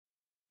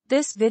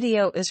This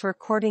video is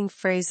recording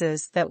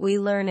phrases that we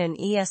learn in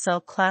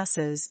ESL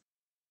classes,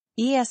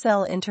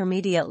 ESL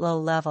Intermediate Low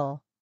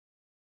Level.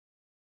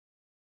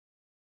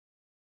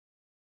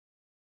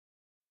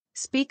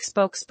 Speak,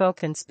 spoke,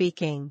 spoken,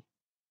 speaking.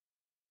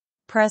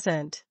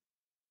 Present.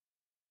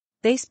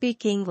 They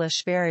speak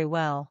English very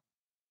well.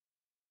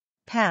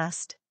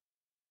 Past.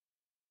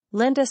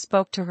 Linda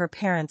spoke to her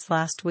parents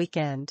last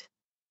weekend.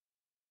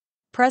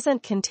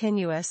 Present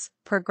continuous,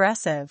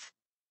 progressive.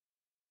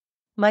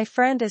 My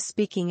friend is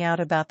speaking out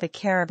about the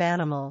care of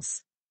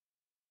animals.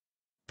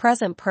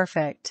 Present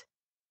perfect.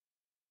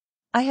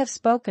 I have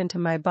spoken to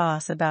my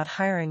boss about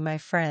hiring my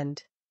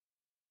friend.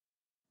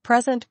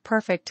 Present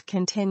perfect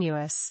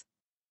continuous.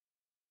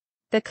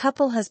 The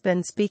couple has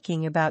been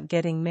speaking about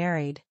getting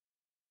married.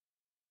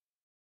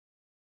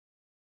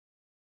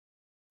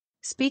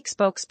 Speak,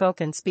 spoke,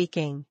 spoken,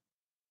 speaking.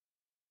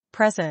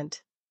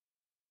 Present.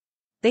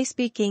 They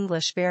speak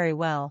English very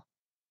well.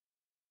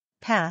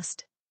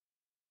 Past.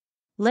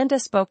 Linda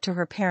spoke to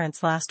her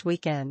parents last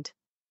weekend.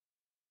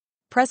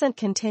 Present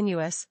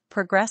continuous,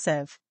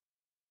 progressive.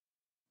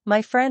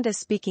 My friend is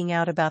speaking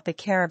out about the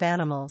care of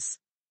animals.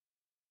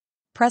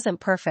 Present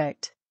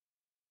perfect.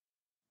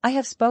 I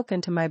have spoken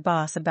to my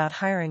boss about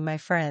hiring my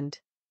friend.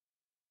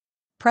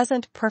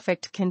 Present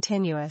perfect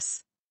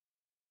continuous.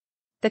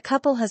 The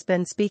couple has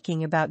been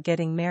speaking about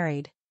getting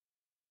married.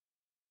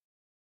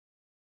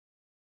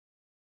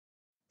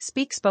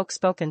 Speak, spoke,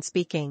 spoken,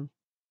 speaking.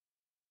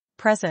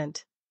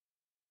 Present.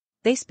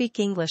 They speak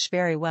English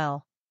very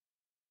well.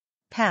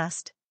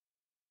 Past.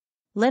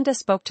 Linda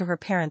spoke to her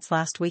parents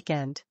last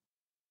weekend.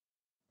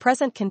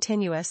 Present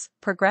continuous,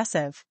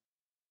 progressive.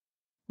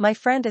 My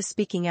friend is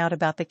speaking out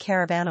about the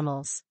care of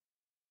animals.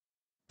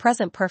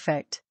 Present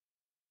perfect.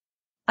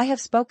 I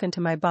have spoken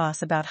to my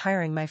boss about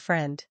hiring my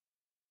friend.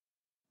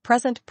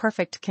 Present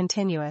perfect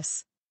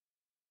continuous.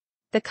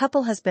 The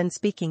couple has been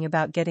speaking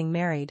about getting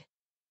married.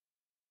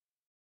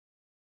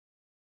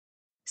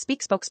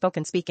 Speak, spoke,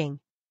 spoken, speaking.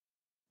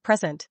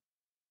 Present.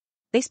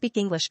 They speak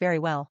English very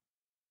well.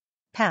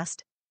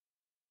 Past.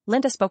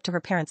 Linda spoke to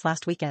her parents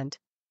last weekend.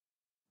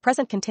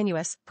 Present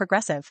continuous,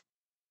 progressive.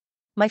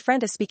 My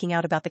friend is speaking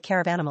out about the care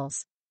of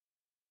animals.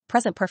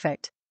 Present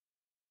perfect.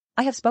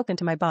 I have spoken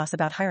to my boss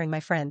about hiring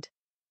my friend.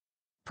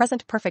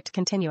 Present perfect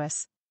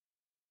continuous.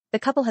 The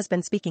couple has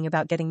been speaking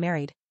about getting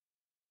married.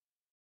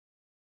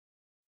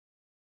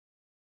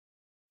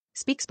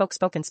 Speak, spoke,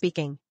 spoken,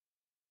 speaking.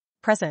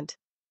 Present.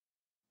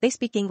 They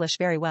speak English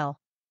very well.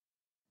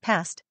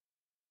 Past.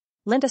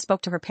 Linda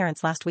spoke to her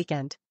parents last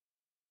weekend.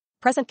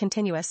 Present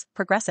continuous,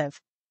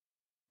 progressive.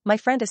 My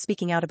friend is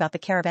speaking out about the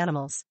care of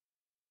animals.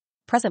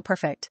 Present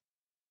perfect.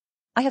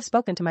 I have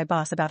spoken to my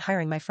boss about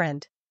hiring my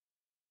friend.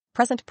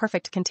 Present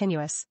perfect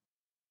continuous.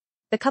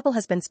 The couple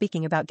has been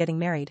speaking about getting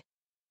married.